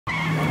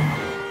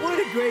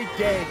great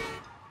day.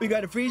 We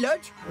got a free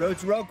lunch,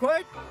 roads are all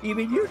quiet,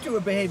 even you two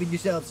are behaving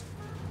yourselves.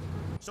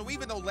 So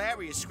even though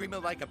Larry is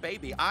screaming like a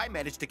baby, I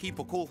managed to keep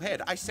a cool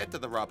head. I said to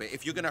the robber,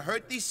 if you're gonna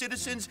hurt these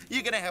citizens,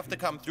 you're gonna have to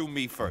come through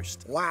me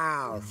first.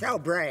 Wow, so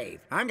brave.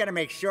 I'm gonna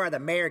make sure the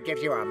mayor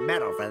gives you a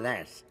medal for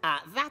this.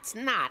 That's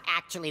not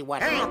actually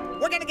what Hey, happened.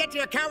 we're gonna get to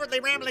your cowardly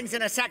ramblings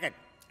in a second.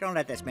 Don't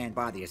let this man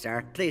bother you,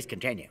 sir. Please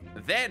continue.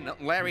 Then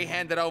Larry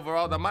handed over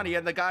all the money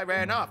and the guy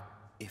ran off.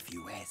 If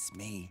you ask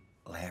me,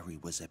 Larry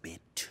was a bit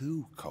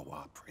too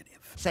cooperative.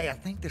 Say, I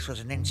think this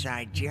was an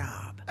inside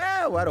job.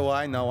 What do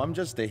I know? I'm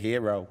just a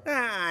hero.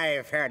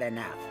 I've heard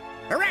enough.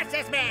 Arrest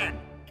this man!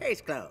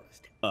 Case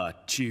closed.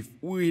 Chief,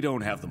 we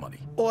don't have the money.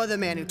 Or the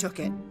man who took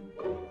it.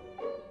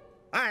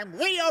 I'm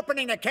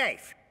reopening the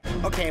case.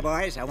 Okay,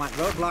 boys, I want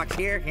roadblocks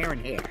here, here,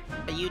 and here.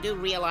 You do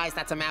realize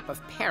that's a map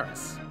of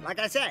Paris. Like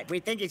I said, we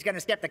think he's gonna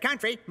skip the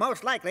country,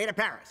 most likely to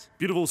Paris.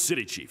 Beautiful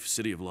city, Chief.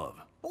 City of love.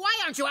 Why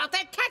aren't you out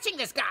there catching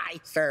this guy?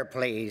 Sir,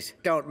 please,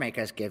 don't make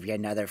us give you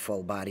another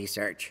full-body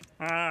search.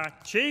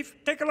 Chief,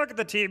 take a look at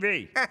the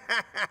TV.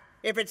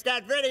 If it's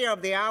that video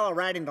of the owl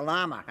riding the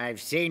llama,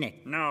 I've seen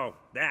it. No,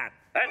 that.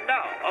 And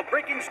now, a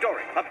breaking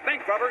story. A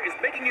bank robber is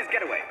making his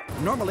getaway.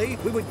 Normally,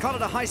 we would call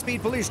it a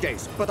high-speed police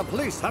chase, but the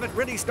police haven't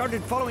really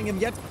started following him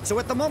yet, so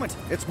at the moment,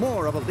 it's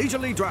more of a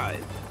leisurely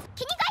drive.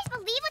 Can you guys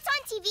believe what's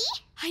on TV?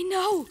 I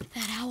know!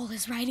 That owl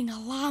is riding a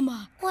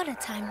llama. What a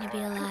time to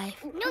be alive.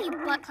 No, you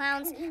butt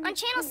clowns. On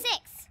Channel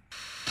 6.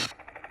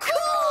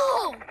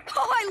 Cool! Oh,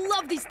 I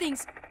love these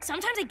things.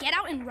 Sometimes I get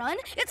out and run.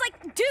 It's like,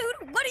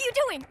 dude, what are you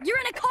doing? You're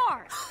in a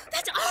car.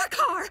 That's our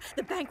car!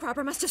 The bank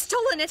robber must have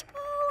stolen it.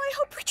 Oh, I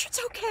hope Richard's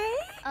okay.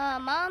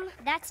 Mom,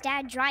 that's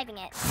Dad driving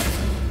it.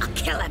 I'll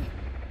kill him.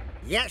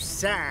 Yes,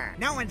 sir.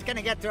 No one's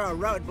gonna get through a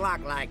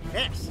roadblock like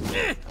this.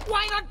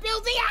 Why not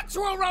build the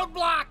actual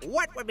roadblock?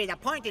 What would be the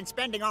point in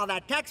spending all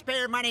that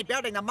taxpayer money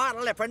building the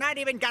model if we're not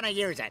even gonna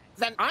use it?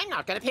 Then I'm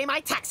not gonna pay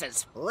my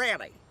taxes.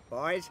 Really,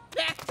 boys?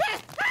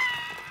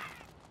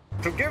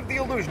 To give the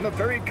illusion of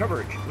varied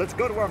coverage, let's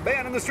go to our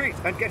man in the street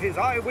and get his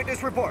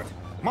eyewitness report.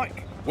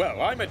 Mike.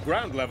 Well, I'm at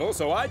ground level,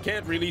 so I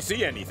can't really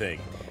see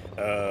anything.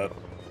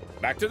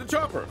 Back to the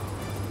chopper.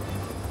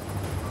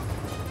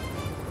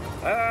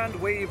 And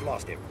we've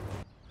lost him.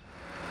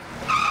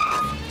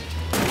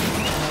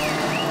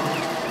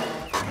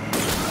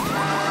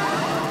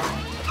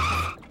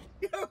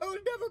 You'll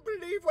never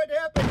believe what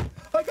happened.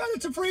 I got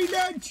us a free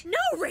lunch.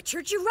 No,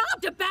 Richard, you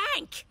robbed a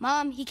bank.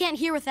 Mom, you can't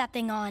hear with that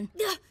thing on.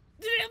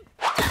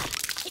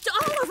 It's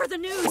all over the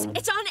news.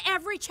 It's on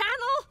every channel.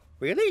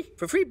 Really?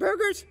 For free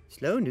burgers?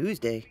 Slow news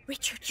day.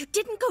 Richard, you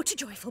didn't go to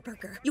Joyful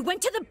Burger. You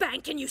went to the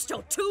bank and you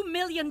stole $2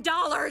 million.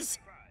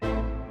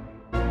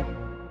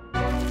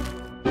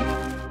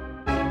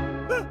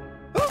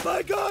 Oh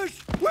my gosh!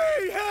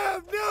 We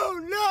have no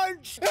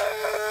lunch!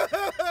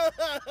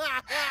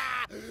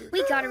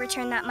 We gotta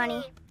return that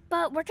money.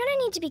 But we're gonna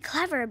need to be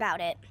clever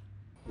about it.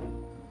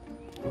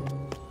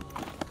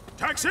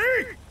 Taxi!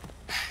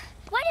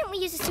 Why didn't we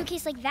use a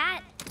suitcase like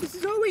that? This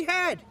is all we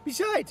had.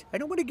 Besides, I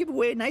don't want to give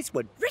away a nice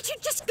one.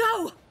 Richard, just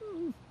go!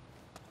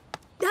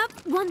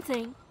 One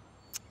thing.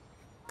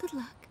 Good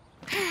luck.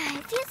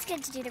 It feels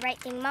good to do the right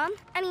thing, Mom.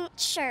 I mean,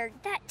 sure,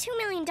 that $2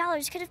 million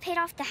could have paid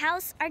off the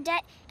house, our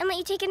debt, and let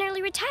you take an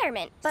early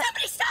retirement, but...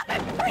 Somebody stop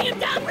him! Bring him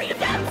down! Bring him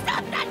down!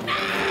 Stop that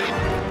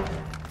man!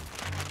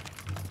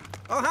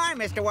 Oh, hi,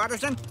 Mr.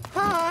 Watterson.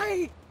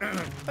 Hi!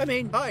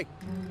 Hi.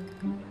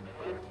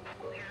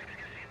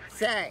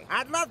 Say,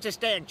 I'd love to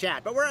stay and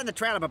chat, but we're on the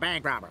trail of a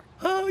bank robber.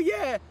 Oh,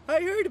 yeah,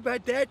 I heard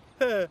about that.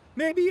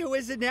 Maybe it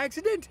was an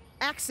accident?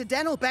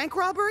 Accidental bank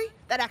robbery?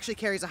 That actually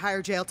carries a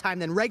higher jail time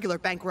than regular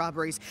bank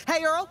robberies.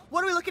 Hey, Earl,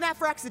 what are we looking at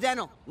for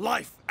accidental?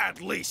 Life,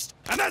 at least.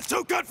 And that's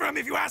too good for him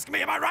if you ask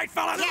me. Am I right,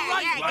 fellas? Yeah,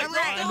 right.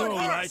 I know,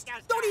 right?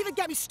 Don't even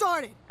get me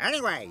started.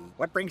 Anyway,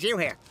 what brings you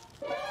here?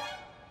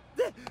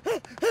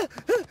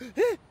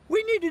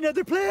 We need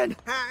another plan.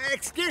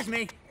 Excuse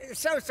me.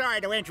 So sorry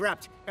to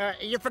interrupt.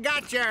 You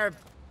forgot your...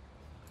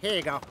 Here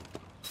you go.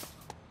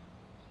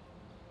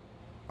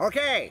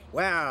 Okay,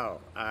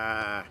 well,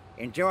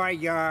 enjoy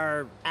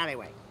your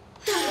alleyway.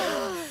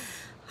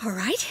 All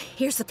right,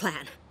 here's the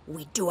plan.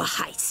 We do a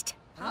heist.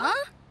 Huh?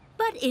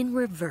 But in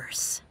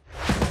reverse.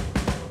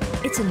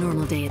 It's a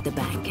normal day at the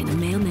bank, and a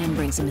mailman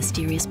brings a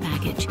mysterious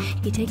package.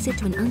 He takes it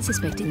to an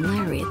unsuspecting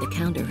Larry at the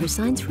counter, who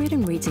signs for it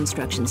and reads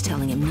instructions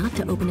telling him not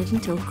to open it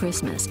until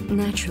Christmas.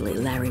 Naturally,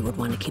 Larry would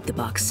want to keep the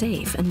box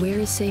safe, and where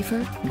is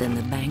safer than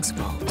the bank's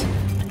vault?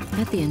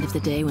 At the end of the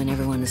day, when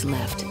everyone is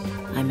left,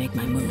 I make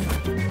my move.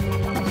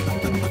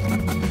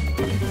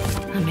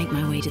 I make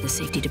my way to the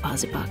safety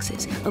deposit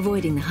boxes,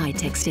 avoiding the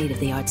high-tech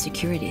state-of-the-art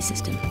security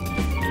system.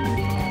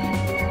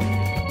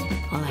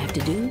 All I have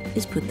to do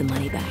is put the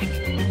money back.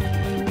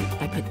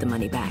 I put the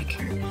money back.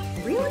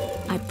 Really?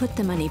 I put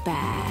the money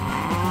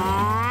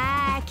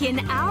back in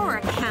our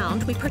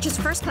account. We purchase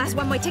first-class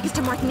one-way tickets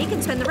to Martinique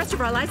and spend the rest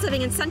of our lives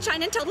living in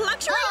sunshine and total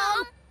luxury.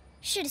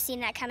 Should have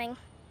seen that coming.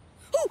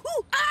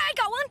 Ooh, I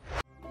got one.